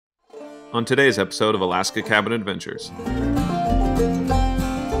on today's episode of Alaska Cabin Adventures.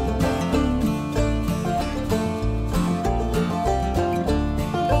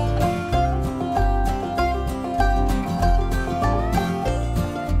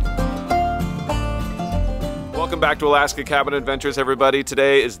 Welcome back to Alaska Cabin Adventures, everybody.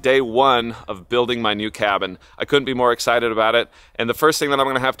 Today is day one of building my new cabin. I couldn't be more excited about it. And the first thing that I'm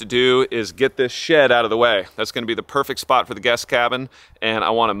gonna have to do is get this shed out of the way. That's gonna be the perfect spot for the guest cabin. And I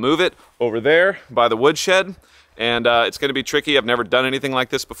wanna move it over there by the wood shed. And it's gonna be tricky. I've never done anything like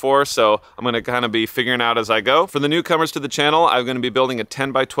this before, so I'm gonna kind of be figuring out as I go. For the newcomers to the channel, I'm gonna be building a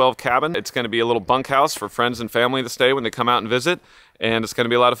 10 by 12 cabin. It's gonna be a little bunkhouse for friends and family to stay when they come out and visit. And it's gonna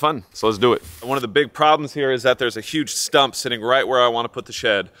be a lot of fun, so let's do it. One of the big problems here is that there's a huge stump sitting right where I wanna put the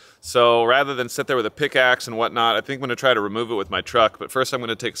shed. So rather than sit there with a pickaxe and whatnot, I think I'm gonna try to remove it with my truck. But first I'm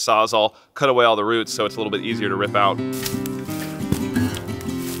gonna take a Sawzall, cut away all the roots so it's a little bit easier to rip out.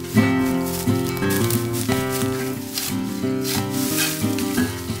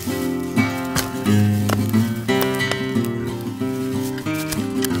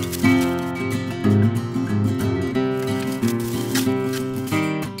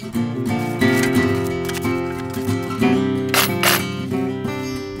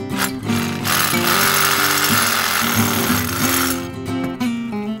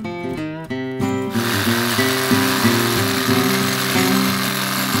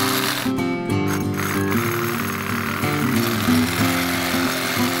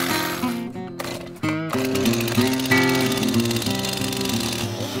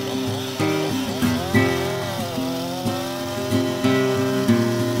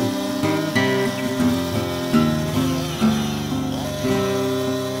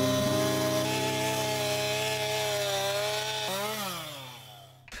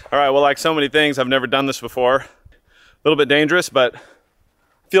 All right, well, like so many things, I've never done this before. A little bit dangerous, but I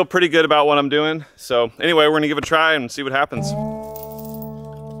feel pretty good about what I'm doing. So anyway, we're gonna give it a try and see what happens.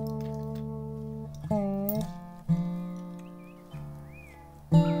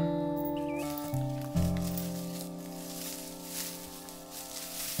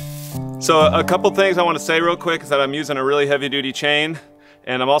 So a couple things I want to say real quick is that I'm using a really heavy duty chain,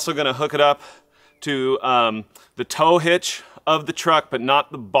 and I'm also gonna hook it up to the tow hitch of the truck, but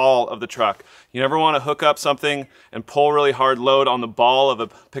not the ball of the truck. You never want to hook up something and pull really hard load on the ball of a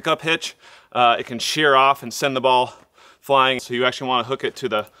pickup hitch. It can shear off and send the ball flying. So you actually want to hook it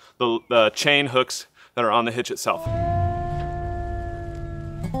to the chain hooks that are on the hitch itself.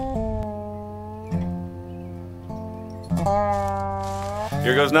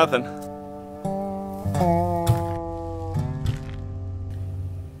 Here goes nothing.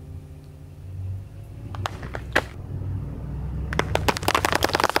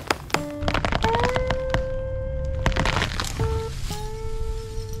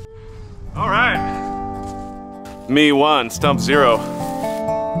 All right. Me 1, Stumps 0.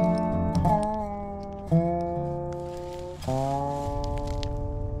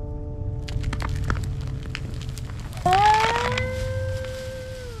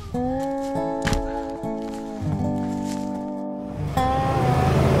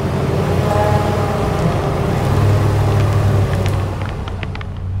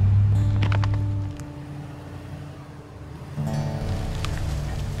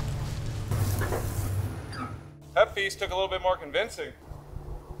 That piece took a little bit more convincing.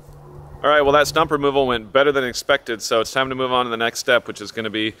 All right, well, that stump removal went better than expected, so it's time to move on to the next step, which is going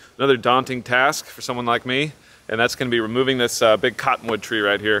to be another daunting task for someone like me, and that's going to be removing this big cottonwood tree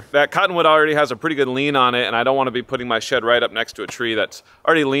right here. That cottonwood already has a pretty good lean on it, and I don't want to be putting my shed right up next to a tree that's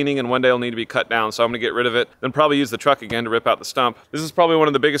already leaning and one day will need to be cut down, so I'm going to get rid of it, then probably use the truck again to rip out the stump. This is probably one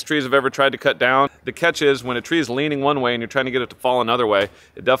of the biggest trees I've ever tried to cut down. The catch is when a tree is leaning one way and you're trying to get it to fall another way,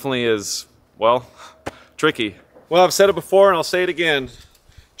 it definitely is, well, tricky. Well, I've said it before and I'll say it again.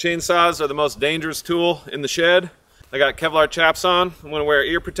 Chainsaws are the most dangerous tool in the shed. I got Kevlar chaps on. I'm gonna wear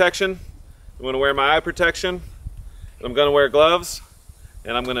ear protection. I'm gonna wear my eye protection. I'm gonna wear gloves.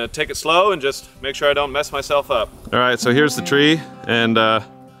 And I'm gonna take it slow and just make sure I don't mess myself up. All right, so here's the tree. And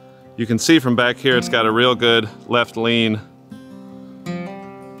you can see from back here, it's got a real good left lean.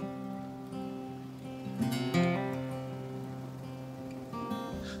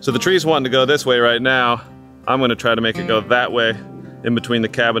 So the tree's wanting to go this way right now. I'm gonna try to make it go that way in between the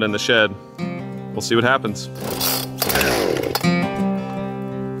cabin and the shed. We'll see what happens.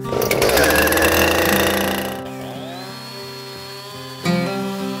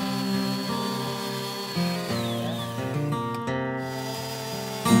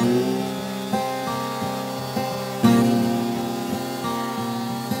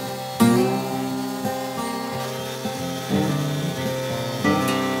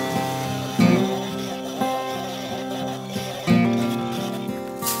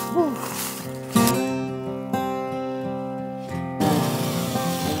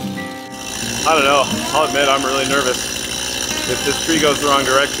 I don't know, I'll admit I'm really nervous. If this tree goes the wrong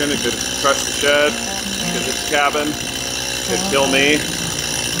direction, it could crush the shed, it could hit the cabin, it could kill me.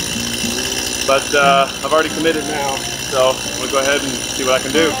 But I've already committed now, so I'm gonna go ahead and see what I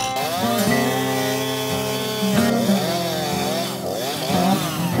can do.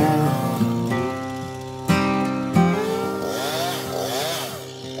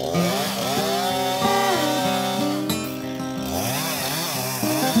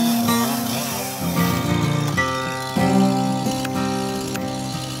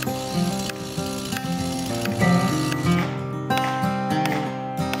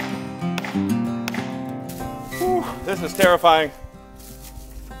 This is terrifying.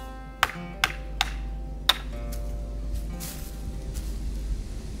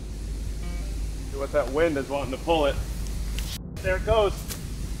 See what that wind is wanting to pull it. There it goes.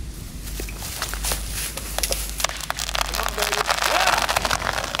 Come on, baby. Yeah!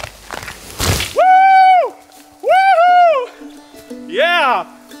 Woo! Woo! Yeah!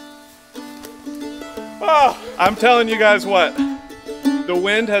 Oh, I'm telling you guys what. The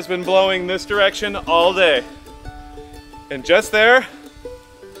wind has been blowing this direction all day. And just there,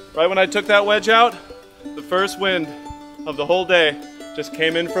 right when I took that wedge out, the first wind of the whole day just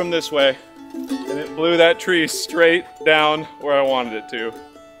came in from this way, and it blew that tree straight down where I wanted it to.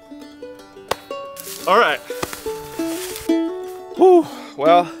 All right. Whew,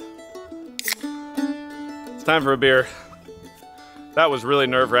 well, it's time for a beer. That was really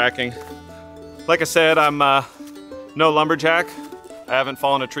nerve-wracking. Like I said, I'm no lumberjack. I haven't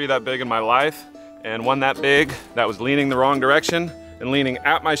fallen a tree that big in my life. And one that big that was leaning the wrong direction and leaning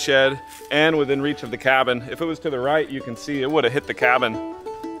at my shed and within reach of the cabin. If it was to the right, you can see it would have hit the cabin,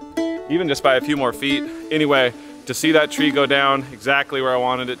 even just by a few more feet. Anyway, to see that tree go down exactly where I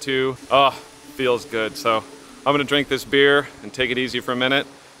wanted it to, oh, feels good. So I'm gonna drink this beer and take it easy for a minute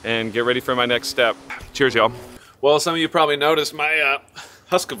and get ready for my next step. Cheers, y'all. Well, some of you probably noticed my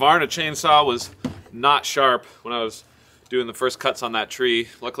Husqvarna chainsaw was not sharp when I was doing the first cuts on that tree.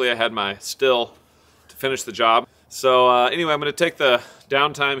 Luckily, I had my still to finish the job. So anyway, I'm going to take the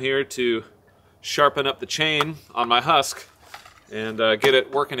downtime here to sharpen up the chain on my husk and get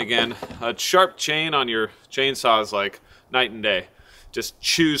it working again. A sharp chain on your chainsaw is like night and day. Just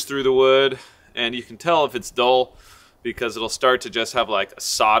chews through the wood, and you can tell if it's dull because it'll start to just have like a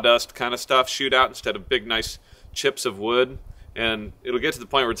sawdust kind of stuff shoot out instead of big nice chips of wood, and it'll get to the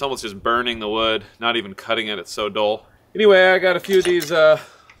point where it's almost just burning the wood, not even cutting it, it's so dull. Anyway, I got a few of these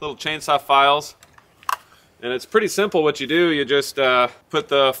little chainsaw files. And it's pretty simple what you do. You just put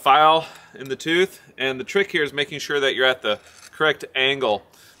the file in the tooth, and the trick here is making sure that you're at the correct angle. All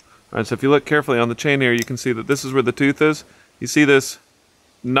right, so if you look carefully on the chain here, you can see that this is where the tooth is. You see this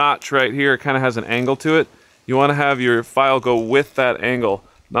notch right here, it kind of has an angle to it. You want to have your file go with that angle,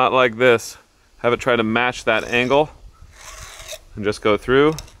 not like this. Have it try to match that angle, and just go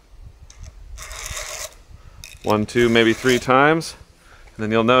through. 1, 2, maybe 3 times. And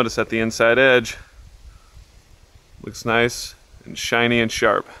then you'll notice at the inside edge, looks nice and shiny and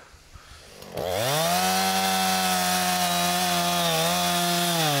sharp.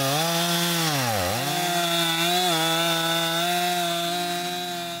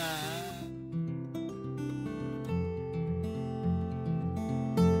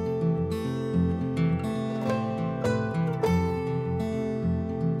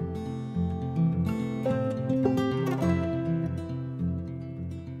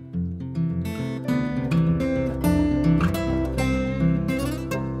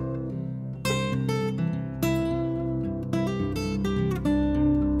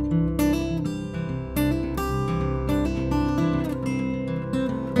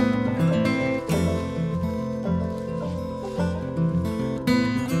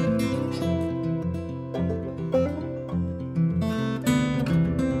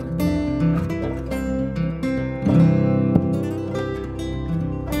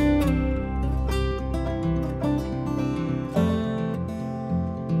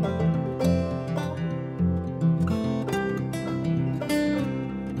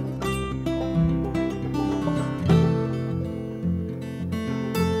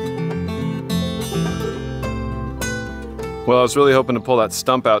 Well, I was really hoping to pull that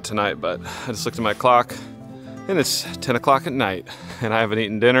stump out tonight, but I just looked at my clock and it's 10 o'clock at night and I haven't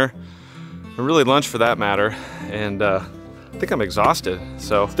eaten dinner, or really lunch for that matter, and I think I'm exhausted.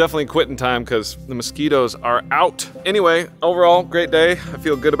 So it's definitely quitting time because the mosquitoes are out. Anyway, overall, great day. I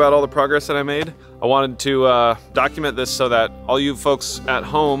feel good about all the progress that I made. I wanted to document this so that all you folks at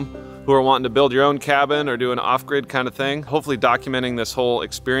home who are wanting to build your own cabin or do an off-grid kind of thing, hopefully documenting this whole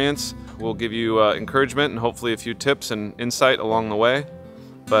experience will give you encouragement and hopefully a few tips and insight along the way.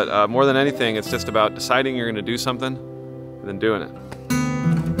 But more than anything, it's just about deciding you're gonna do something and then doing it.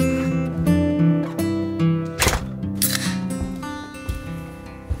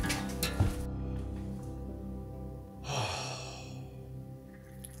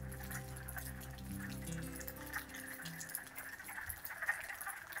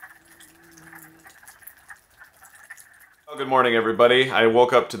 Well, good morning, everybody. I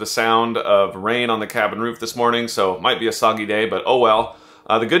woke up to the sound of rain on the cabin roof this morning, so it might be a soggy day, but oh well.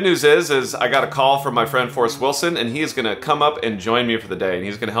 The good news is I got a call from my friend Forrest Wilson, and he is going to come up and join me for the day, and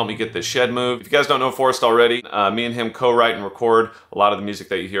he's going to help me get this shed moved. If you guys don't know Forrest already, me and him co-write and record a lot of the music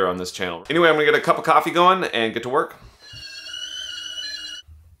that you hear on this channel. Anyway, I'm going to get a cup of coffee going and get to work.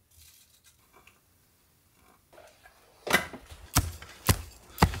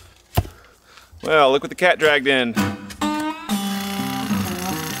 Well, look what the cat dragged in.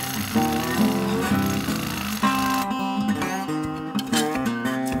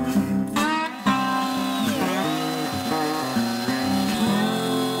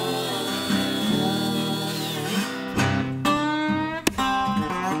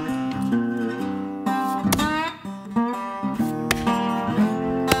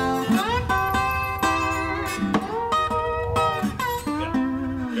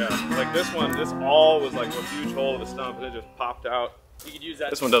 Like this one, this all was like a huge hole in the stump and it just popped out. You could use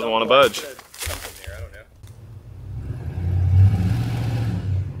that. This one doesn't want to budge. Something there, I don't know.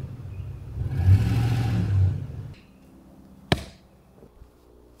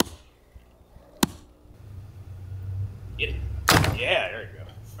 Get it. Yeah, there you go.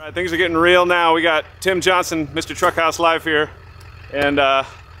 All right, things are getting real now. We got Tim Johnson, Mr. Truckhouse Live here, and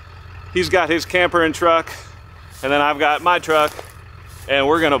he's got his camper and truck, and then I've got my truck. And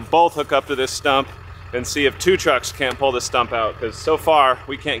we're gonna both hook up to this stump and see if two trucks can't pull this stump out, because so far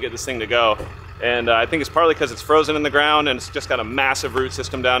we can't get this thing to go. And I think it's partly because it's frozen in the ground and it's just got a massive root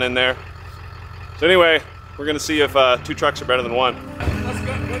system down in there. So anyway, we're gonna see if two trucks are better than one. Let's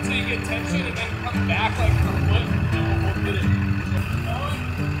go until you get tension and then come back like for a foot and we'll get it.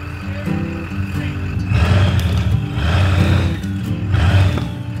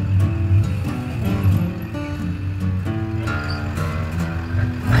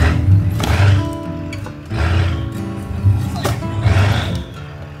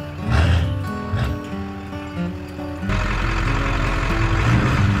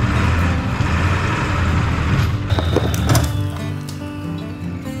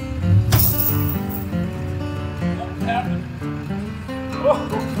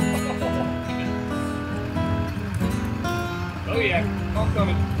 Oh yeah, I'm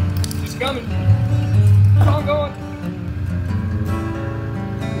coming. She's coming. I'm going.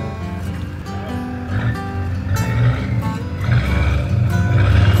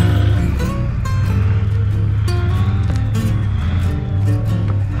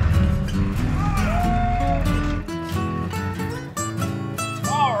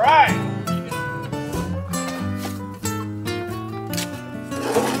 All right.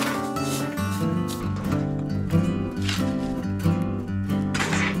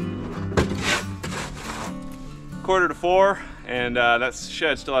 Quarter to 4, and that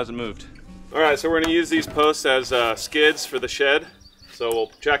shed still hasn't moved. All right, so we're gonna use these posts as skids for the shed. So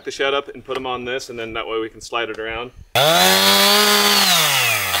we'll jack the shed up and put them on this, and then that way we can slide it around.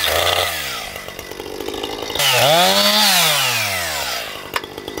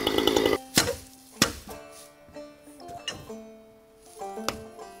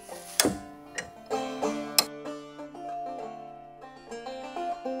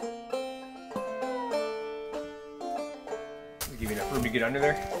 Give you enough room to get under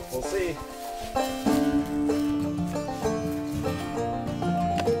there? We'll see.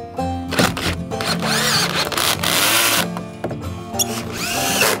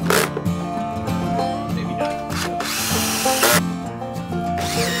 Maybe not.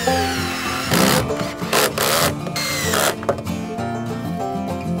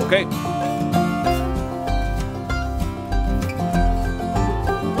 Okay.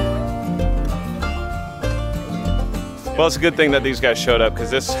 Well, it's a good thing that these guys showed up,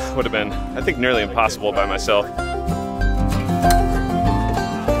 because this would have been, I think, nearly impossible by myself.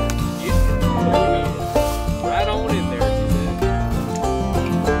 Right on in there.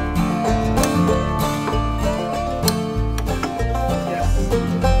 Yes.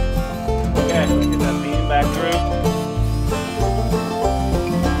 Okay, get that beam back through.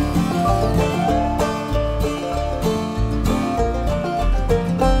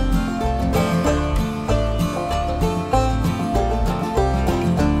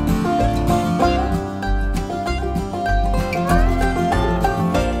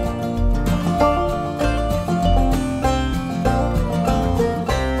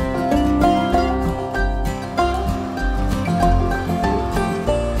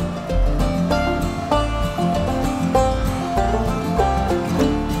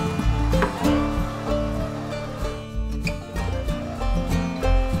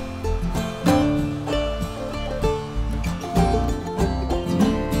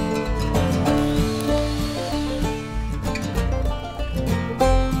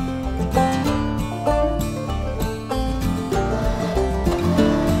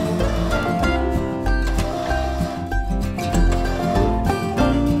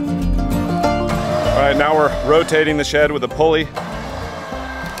 right, now we're rotating the shed with a pulley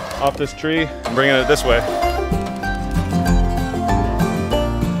off this tree and bringing it this way.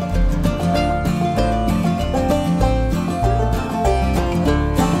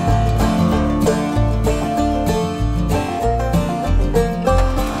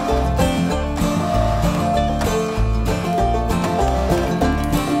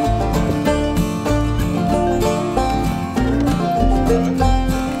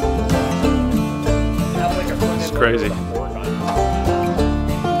 It's crazy.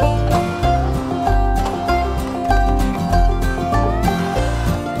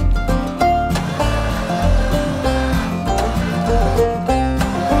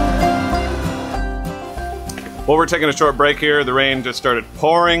 Well, we're taking a short break here. The rain just started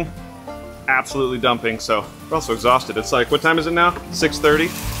pouring, absolutely dumping, so we're also exhausted. It's like, what time is it now? 6:30?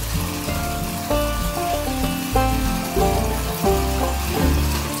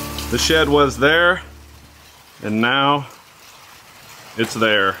 The shed was there, and now it's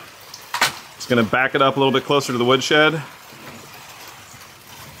there. It's gonna back it up a little bit closer to the woodshed,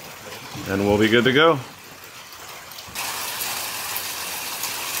 and we'll be good to go.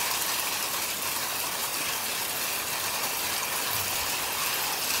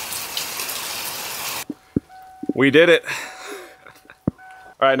 We did it.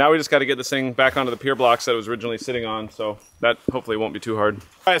 All right, now we just got to get this thing back onto the pier blocks that it was originally sitting on, so that hopefully won't be too hard.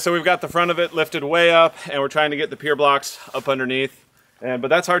 All right, so we've got the front of it lifted way up, and we're trying to get the pier blocks up underneath. But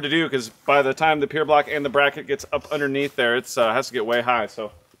that's hard to do because by the time the pier block and the bracket gets up underneath there, it has to get way high.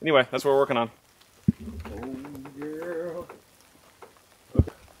 So anyway, that's what we're working on.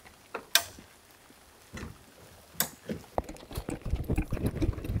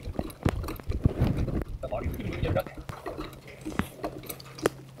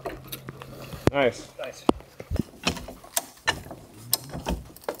 Nice. Nice.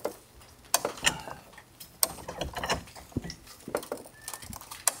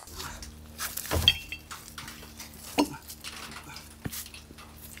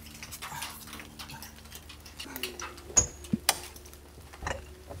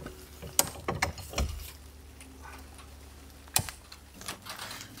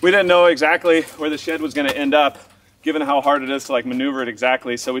 We didn't know exactly where the shed was going to end up, given how hard it is to like maneuver it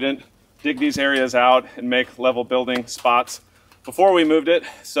exactly, so we didn't dig these areas out and make level building spots before we moved it.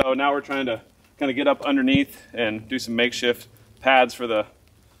 So now we're trying to kind of get up underneath and do some makeshift pads for the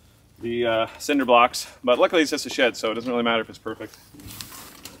cinder blocks. But luckily it's just a shed, so it doesn't really matter if it's perfect.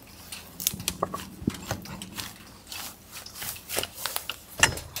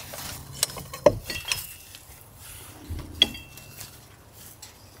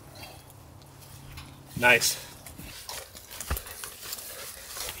 Nice.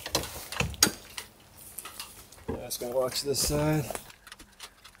 Just gonna watch this side.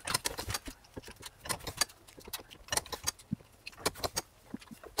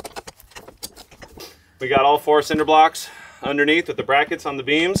 We got all 4 cinder blocks underneath with the brackets on the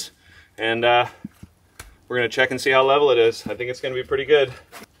beams, and we're gonna check and see how level it is. I think it's gonna be pretty good.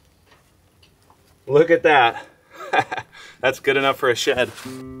 Look at that. That's good enough for a shed.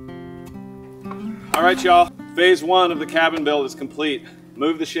 All right, y'all. Phase 1 of the cabin build is complete.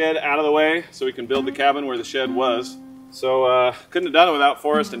 Move the shed out of the way so we can build the cabin where the shed was. So couldn't have done it without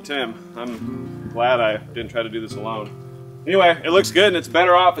Forrest and Tim. I'm glad I didn't try to do this alone. Anyway, it looks good and it's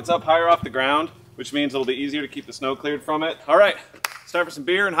better off. It's up higher off the ground, which means it'll be easier to keep the snow cleared from it. All right, it's time for some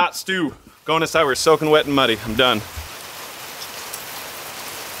beer and hot stew. Going inside, we're soaking wet and muddy. I'm done.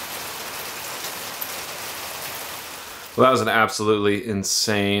 Well, that was an absolutely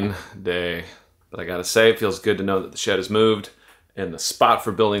insane day. But I gotta say, it feels good to know that the shed is moved and the spot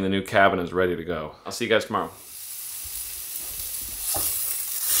for building the new cabin is ready to go. I'll see you guys tomorrow.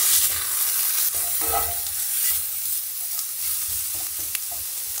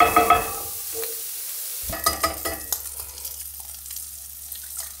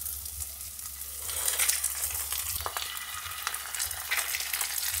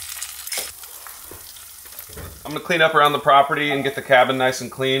 I'm gonna clean up around the property and get the cabin nice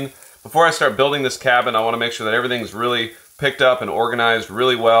and clean. Before I start building this cabin, I wanna make sure that everything's really picked up and organized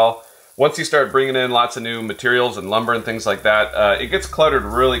really well. Once you start bringing in lots of new materials and lumber and things like that, it gets cluttered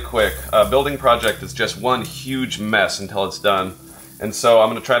really quick. A building project is just one huge mess until it's done. And so I'm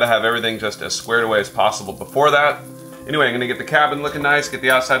gonna try to have everything just as squared away as possible before that. Anyway, I'm gonna get the cabin looking nice, get the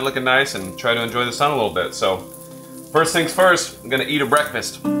outside looking nice, and try to enjoy the sun a little bit. So first things first, I'm gonna eat a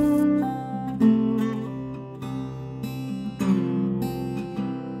breakfast.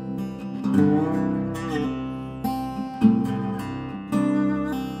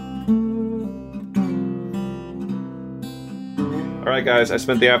 All right Alright guys, I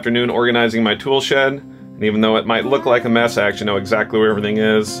spent the afternoon organizing my tool shed, and even though it might look like a mess, I actually know exactly where everything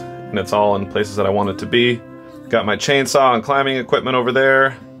is, and it's all in places that I want it to be. Got my chainsaw and climbing equipment over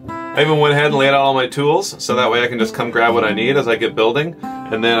there. I even went ahead and laid out all my tools, so that way I can just come grab what I need as I get building.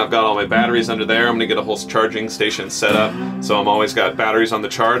 And then I've got all my batteries under there. I'm gonna get a whole charging station set up, so I'm always got batteries on the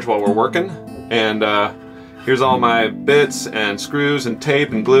charge while we're working. And here's all my bits and screws and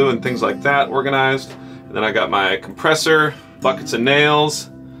tape and glue and things like that organized. And then I got my compressor, buckets of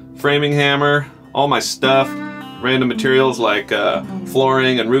nails, framing hammer, all my stuff, random materials like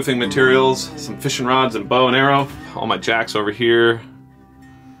flooring and roofing materials, some fishing rods and bow and arrow, all my jacks over here.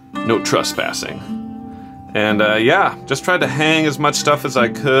 No trespassing. And yeah, just tried to hang as much stuff as I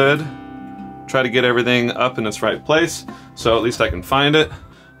could. Try to get everything up in its right place, so at least I can find it.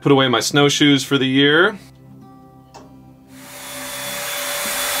 Put away my snowshoes for the year.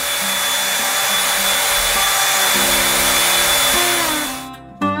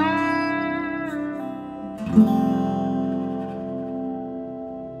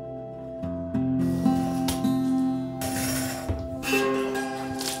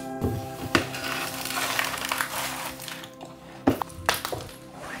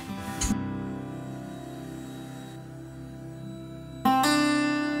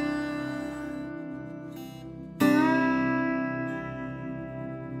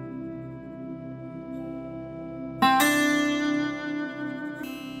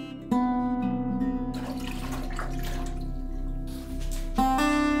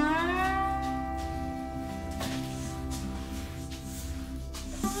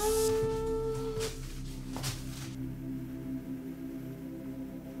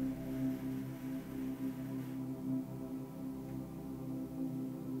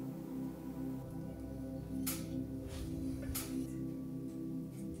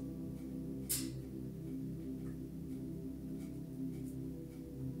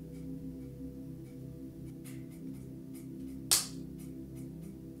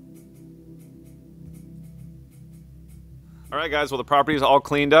 Alright guys, well the property is all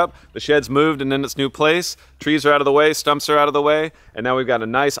cleaned up, the shed's moved and in its new place, trees are out of the way, stumps are out of the way, and now we've got a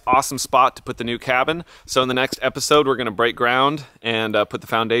nice awesome spot to put the new cabin. So in the next episode we're going to break ground and put the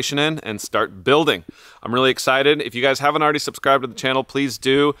foundation in and start building. I'm really excited. If you guys haven't already subscribed to the channel, please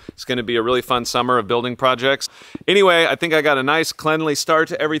do. It's going to be a really fun summer of building projects. Anyway, I think I got a nice cleanly start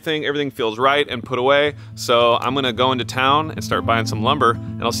to everything. Everything feels right and put away, so I'm going to go into town and start buying some lumber,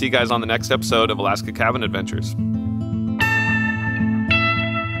 and I'll see you guys on the next episode of Alaska Cabin Adventures.